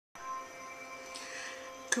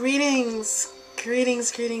Greetings,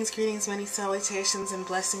 greetings, many salutations and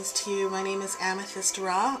blessings to you. My name is Amethyste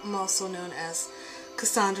Rah. I'm also known as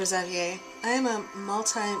Cassendre Xavier. I am a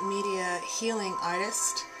multimedia healing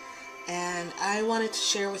artist, and I wanted to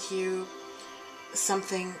share with you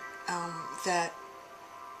something that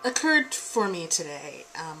occurred for me today.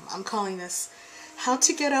 I'm calling this How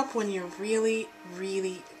to Get Up When You're Really,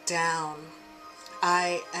 Really Down.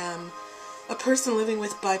 I am a person living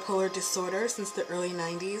with bipolar disorder since the early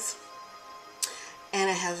 90s, and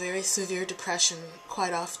I have very severe depression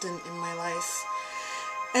quite often in my life,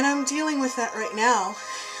 and I'm dealing with that right now,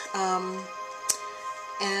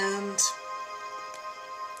 and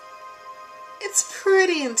it's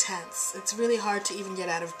pretty intense. It's really hard to even get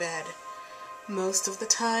out of bed most of the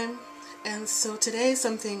time, and so today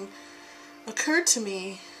something occurred to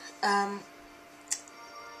me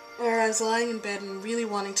where I was lying in bed and really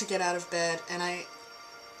wanting to get out of bed, and I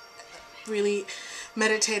really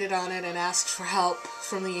meditated on it and asked for help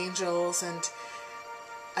from the angels, and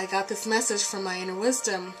I got this message from my inner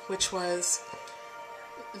wisdom, which was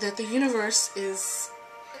that the universe is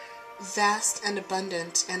vast and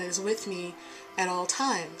abundant and is with me at all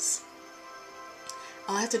times.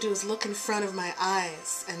 All I have to do is look in front of my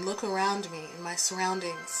eyes and look around me in my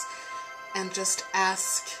surroundings and just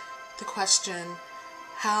ask the question,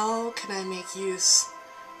 how can I make use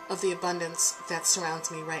of the abundance that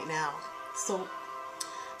surrounds me right now? So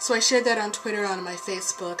I shared that on Twitter, on my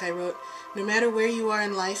Facebook. I wrote, no matter where you are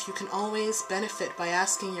in life, you can always benefit by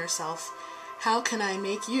asking yourself, how can I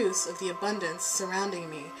make use of the abundance surrounding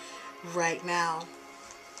me right now?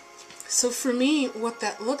 So for me, what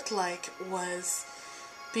that looked like was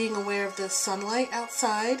being aware of the sunlight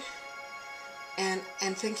outside and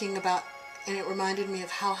thinking about, and it reminded me of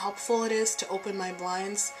how helpful it is to open my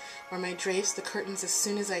blinds or my drapes, the curtains, as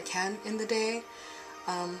soon as I can in the day.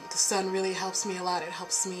 The sun really helps me a lot. It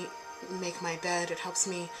helps me make my bed. It helps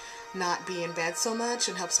me not be in bed so much.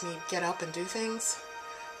 It helps me get up and do things.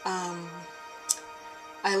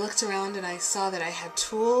 I looked around and I saw that I had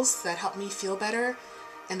tools that help me feel better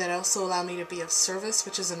and that also allow me to be of service,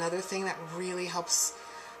 which is another thing that really helps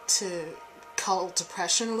to cull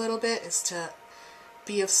depression a little bit, is to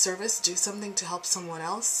be of service, do something to help someone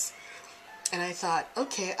else. And I thought,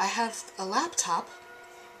 okay, I have a laptop,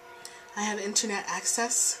 I have internet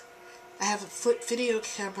access, I have a flip video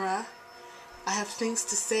camera, I have things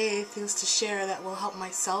to say, things to share that will help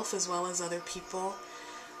myself as well as other people.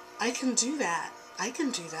 I can do that.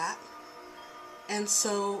 And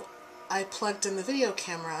so I plugged in the video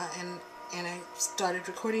camera and I started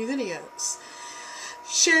recording videos,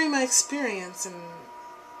 sharing my experience and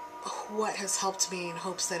what has helped me in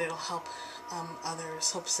hopes that it'll help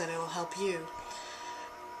others, hopes that it'll help you.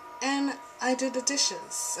 And I did the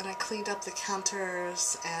dishes, and I cleaned up the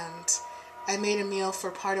counters, and I made a meal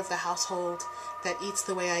for part of the household that eats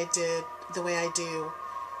the way I do.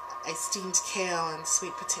 I steamed kale and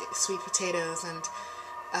sweet potatoes, and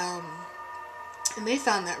they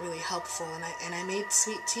found that really helpful. And I made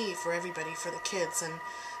sweet tea for everybody, for the kids, and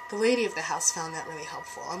the lady of the house found that really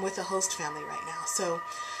helpful. I'm with a host family right now, so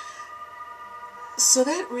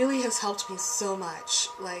that really has helped me so much.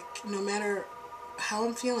 Like, no matter how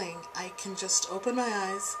I'm feeling, I can just open my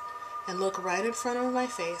eyes and look right in front of my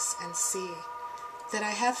face and see that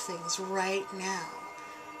I have things right now.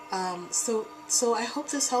 So I hope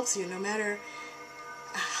this helps you, no matter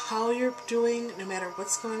how you're doing, no matter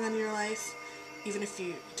what's going on in your life, even if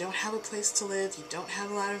you don't have a place to live, you don't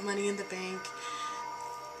have a lot of money in the bank,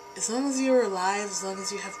 as long as you're alive, as long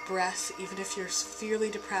as you have breath, even if you're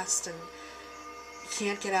severely depressed and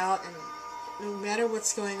can't get out, and no matter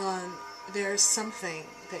what's going on, there's something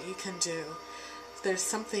that you can do. There's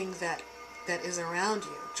something that is around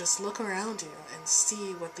you. Just look around you and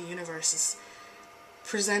see what the universe is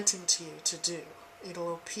presenting to you to do.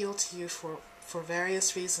 It'll appeal to you for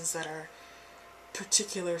various reasons that are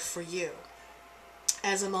particular for you.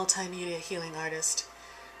 As a multimedia healing artist,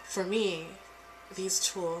 for me, these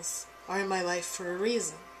tools are in my life for a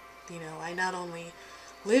reason. You know, I not only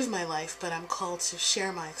live my life, but I'm called to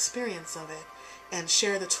share my experience of it and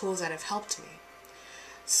share the tools that have helped me.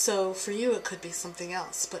 So for you, it could be something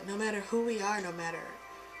else. But no matter who we are, no matter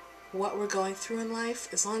what we're going through in life,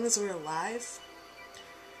 as long as we're alive,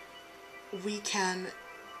 we can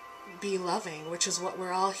be loving, which is what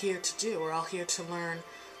we're all here to do. We're all here to learn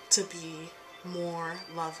to be more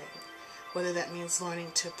loving. Whether that means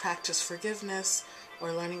learning to practice forgiveness,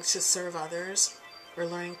 or learning to serve others, or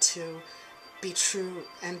learning to be true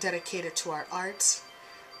and dedicated to our art,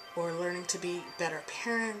 or learning to be better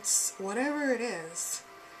parents, whatever it is,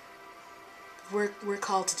 we're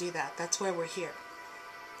called to do that. That's why we're here.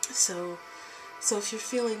 So So if you're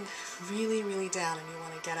feeling really, really down and you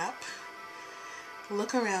want to get up,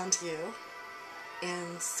 look around you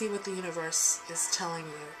and see what the universe is telling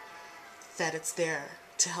you that it's there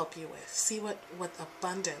to help you with. See what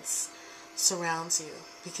abundance surrounds you,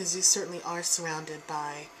 because you certainly are surrounded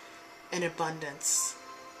by an abundance,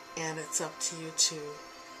 and it's up to you to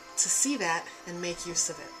see that and make use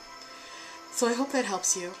of it. So I hope that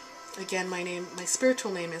helps you. Again, my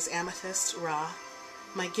spiritual name is Amethyste Rah.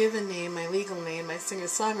 My given name, my legal name, my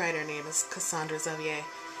singer-songwriter name is Cassendre Xavier.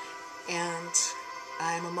 And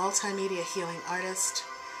I'm a multimedia healing artist.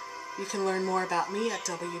 You can learn more about me at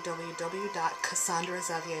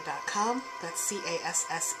www.cassandrexavier.com. That's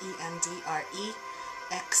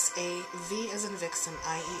CASSENDREXAV as in Vixen,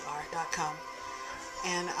 IER.com.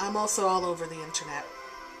 And I'm also all over the internet.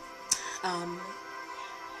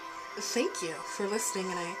 Thank you for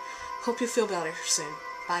listening, and I hope you feel better soon.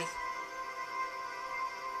 Bye.